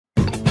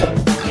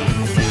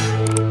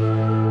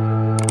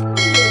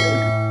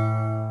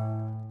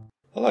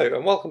Hello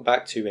and welcome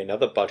back to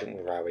another Budget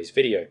with Railways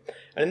video,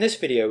 and in this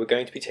video we're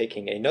going to be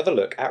taking another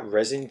look at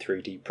resin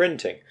 3D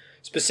printing,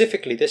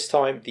 specifically this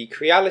time the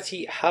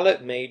Creality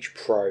Halot-Mage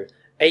Pro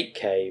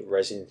 8K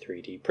resin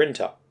 3D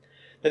printer.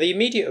 Now the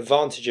immediate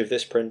advantage of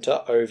this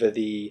printer over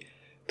the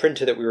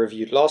printer that we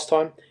reviewed last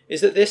time is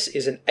that this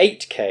is an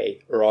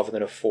 8K rather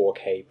than a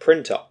 4K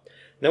printer.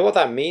 Now what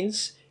that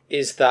means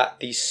is that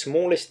the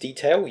smallest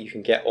detail you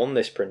can get on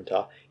this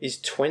printer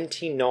is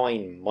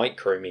 29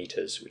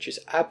 micrometers, which is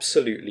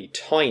absolutely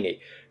tiny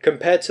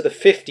compared to the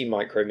 50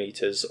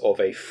 micrometers of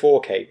a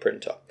 4K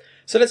printer.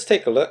 So let's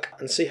take a look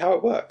and see how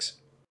it works.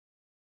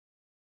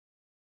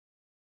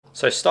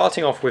 So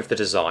starting off with the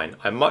design,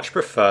 I much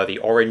prefer the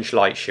orange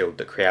light shield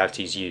that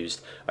Creality's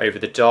used over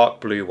the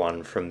dark blue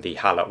one from the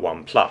Halot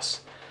 1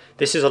 Plus.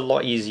 This is a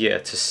lot easier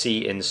to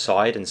see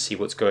inside and see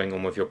what's going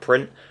on with your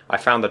print. I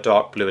found the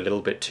dark blue a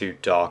little bit too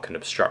dark and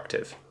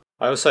obstructive.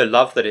 I also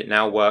love that it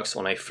now works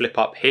on a flip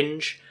up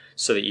hinge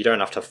so that you don't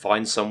have to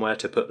find somewhere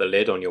to put the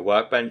lid on your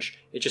workbench.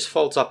 It just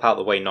folds up out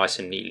the way nice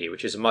and neatly,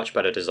 which is a much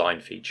better design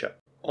feature.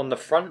 On the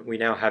front we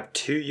now have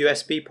two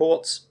USB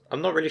ports.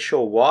 I'm not really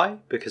sure why,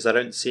 because I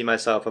don't see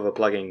myself ever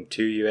plugging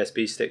two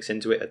USB sticks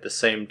into it at the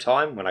same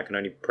time when I can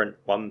only print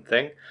one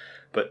thing,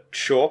 but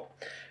sure.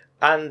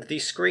 And the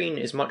screen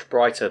is much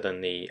brighter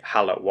than the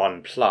Halot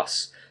 1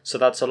 Plus, so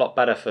that's a lot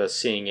better for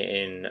seeing it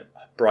in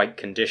bright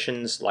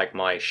conditions like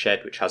my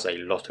shed, which has a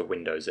lot of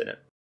windows in it.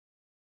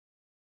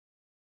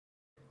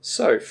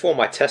 So for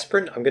my test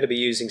print I'm going to be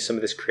using some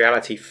of this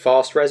Creality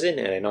fast resin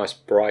in a nice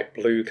bright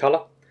blue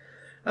colour,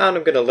 and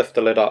I'm going to lift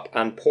the lid up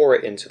and pour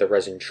it into the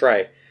resin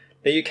tray.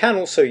 Now you can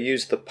also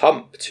use the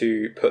pump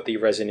to put the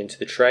resin into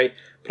the tray,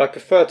 but I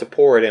prefer to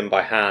pour it in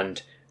by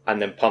hand and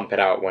then pump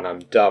it out when I'm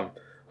done.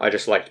 I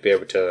just like to be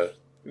able to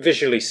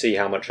visually see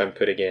how much I'm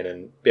putting in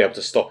and be able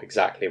to stop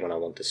exactly when I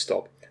want to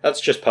stop. That's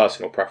just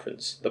personal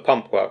preference. The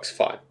pump works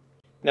fine.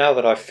 Now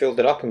that I've filled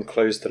it up and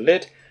closed the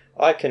lid,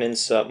 I can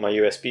insert my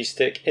USB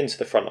stick into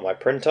the front of my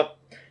printer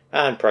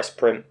and press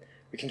print.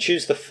 We can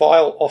choose the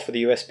file off of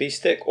the USB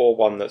stick or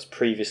one that's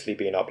previously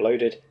been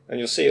uploaded, and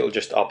you'll see it'll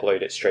just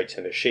upload it straight to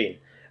the machine,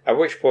 at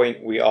which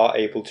point we are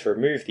able to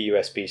remove the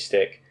USB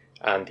stick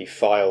and the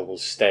file will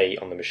stay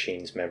on the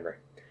machine's memory.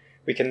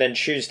 We can then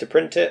choose to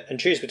print it and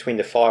choose between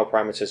the file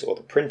parameters or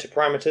the printer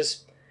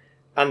parameters,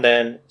 and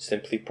then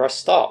simply press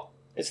start.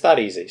 It's that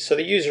easy. So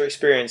the user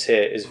experience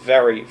here is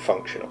very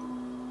functional.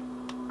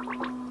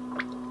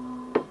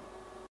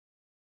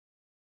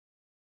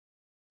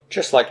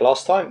 Just like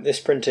last time,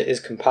 this printer is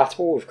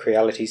compatible with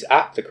Creality's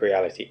app, the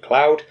Creality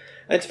Cloud,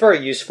 and it's very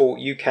useful.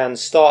 You can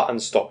start and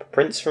stop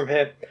prints from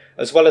here,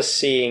 as well as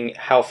seeing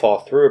how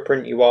far through a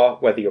print you are,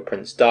 whether your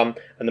print's done,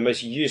 and the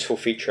most useful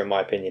feature in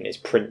my opinion is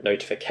print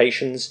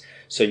notifications,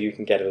 so you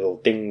can get a little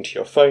ding to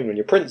your phone when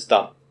your print's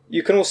done.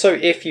 You can also,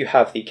 if you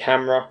have the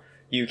camera,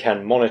 you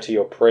can monitor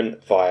your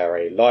print via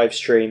a live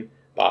stream,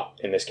 but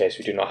in this case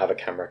we do not have a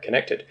camera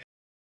connected.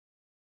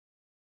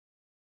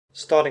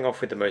 Starting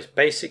off with the most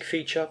basic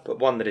feature, but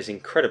one that is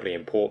incredibly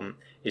important,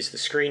 is the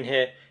screen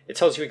here. It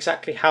tells you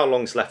exactly how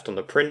long's left on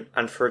the print,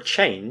 and for a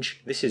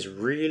change, this is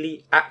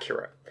really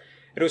accurate.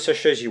 It also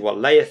shows you what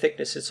layer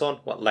thickness it's on,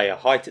 what layer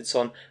height it's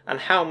on, and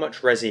how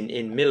much resin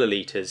in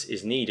milliliters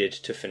is needed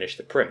to finish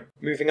the print.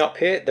 Moving up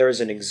here, there is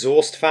an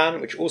exhaust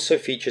fan, which also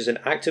features an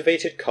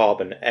activated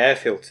carbon air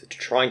filter to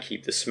try and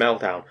keep the smell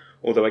down.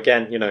 Although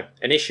again,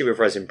 an issue with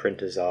resin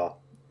printers are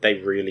they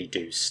really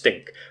do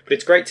stink. But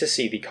it's great to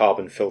see the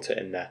carbon filter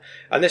in there.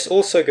 And this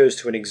also goes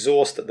to an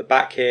exhaust at the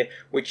back here,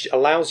 which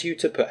allows you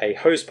to put a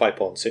hose pipe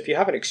on. So if you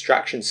have an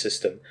extraction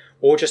system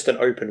or just an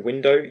open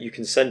window, you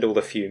can send all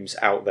the fumes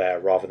out there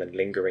rather than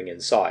lingering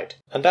inside.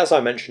 And as I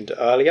mentioned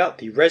earlier,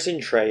 the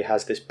resin tray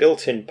has this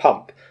built-in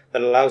pump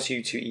that allows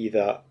you to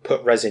either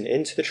put resin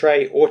into the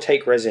tray or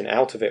take resin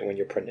out of it when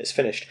your print is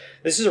finished.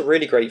 This is a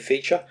really great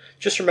feature.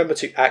 Just remember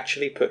to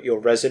actually put your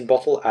resin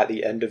bottle at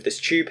the end of this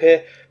tube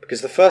here,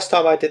 because the first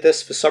time I did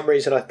this, for some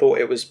reason I thought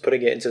it was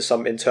putting it into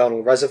some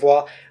internal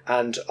reservoir,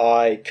 and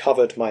I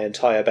covered my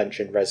entire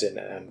bench in resin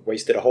and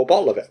wasted a whole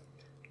bottle of it.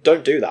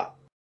 Don't do that.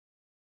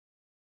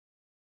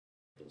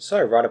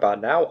 So right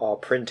about now our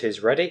print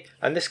is ready,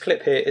 and this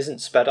clip here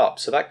isn't sped up,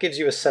 so that gives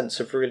you a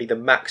sense of really the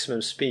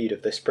maximum speed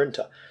of this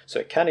printer, so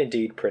it can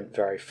indeed print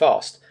very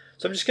fast.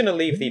 So I'm just going to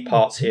leave the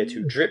parts here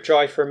to drip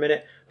dry for a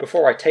minute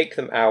before I take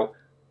them out,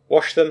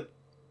 wash them,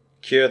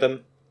 cure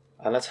them,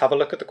 and let's have a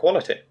look at the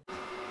quality.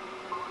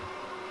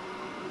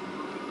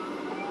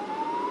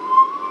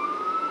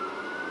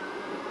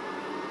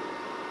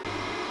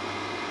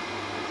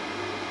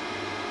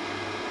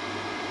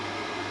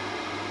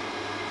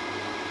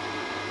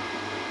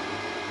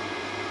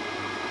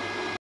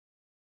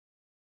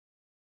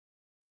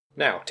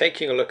 Now,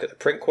 taking a look at the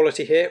print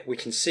quality here, we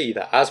can see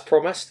that as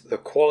promised, the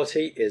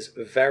quality is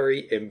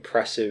very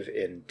impressive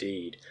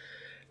indeed.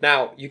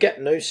 Now, you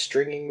get no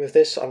stringing with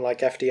this, unlike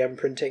FDM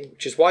printing,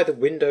 which is why the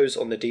windows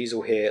on the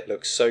diesel here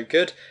look so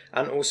good,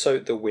 and also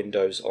the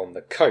windows on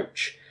the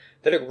coach.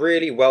 They look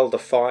really well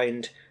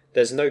defined,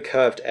 there's no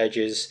curved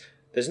edges,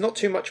 There's not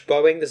too much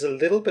bowing. There's a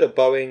little bit of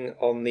bowing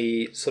on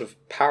the sort of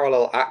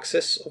parallel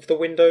axis of the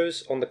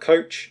windows on the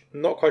coach.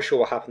 I'm not quite sure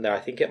what happened there. I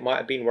think it might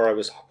have been where I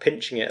was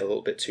pinching it a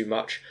little bit too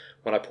much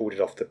when I pulled it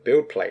off the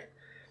build plate.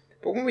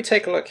 But when we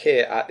take a look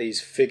here at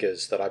these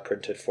figures that I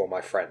printed for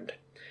my friend,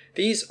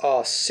 these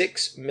are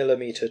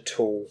 6mm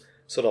tall,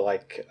 sort of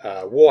like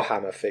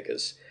Warhammer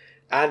figures.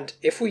 And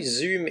if we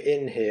zoom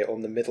in here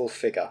on the middle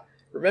figure,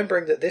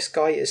 remembering that this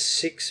guy is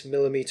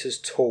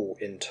 6mm tall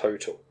in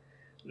total,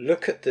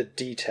 look at the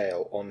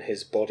detail on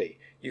his body.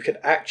 You can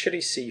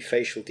actually see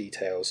facial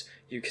details.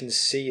 You can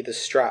see the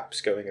straps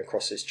going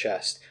across his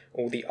chest,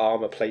 all the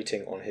armor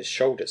plating on his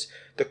shoulders.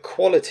 The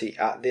quality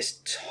at this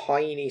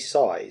tiny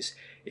size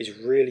is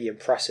really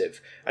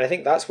impressive, and I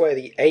think that's where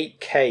the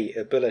 8K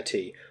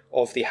ability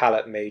of the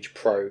Halot-Mage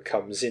Pro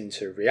comes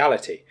into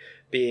reality,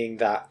 being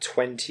that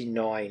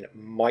 29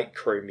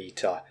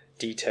 micrometer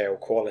detail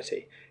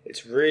quality.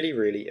 It's really,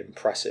 really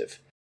impressive.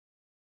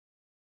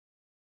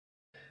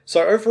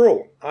 So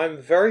overall,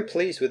 I'm very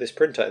pleased with this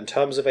printer in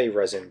terms of a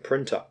resin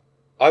printer.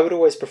 I would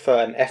always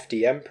prefer an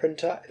FDM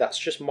printer, that's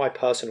just my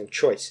personal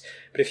choice,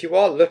 but if you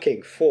are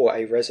looking for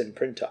a resin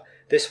printer,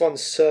 this one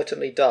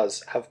certainly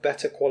does have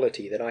better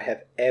quality than I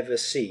have ever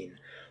seen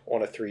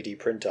on a 3D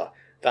printer.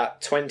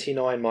 That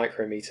 29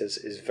 micrometers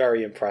is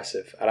very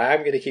impressive, and I am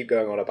going to keep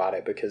going on about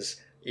it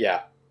because,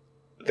 yeah,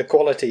 the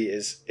quality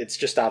it's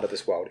just out of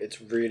this world.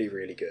 It's really,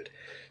 really good.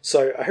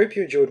 So I hope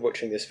you enjoyed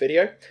watching this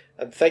video,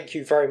 and thank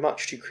you very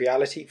much to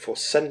Creality for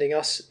sending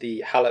us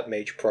the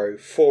Halot-Mage Pro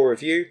for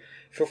review.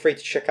 Feel free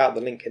to check out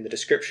the link in the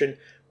description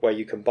where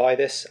you can buy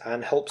this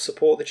and help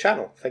support the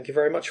channel. Thank you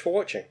very much for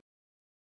watching.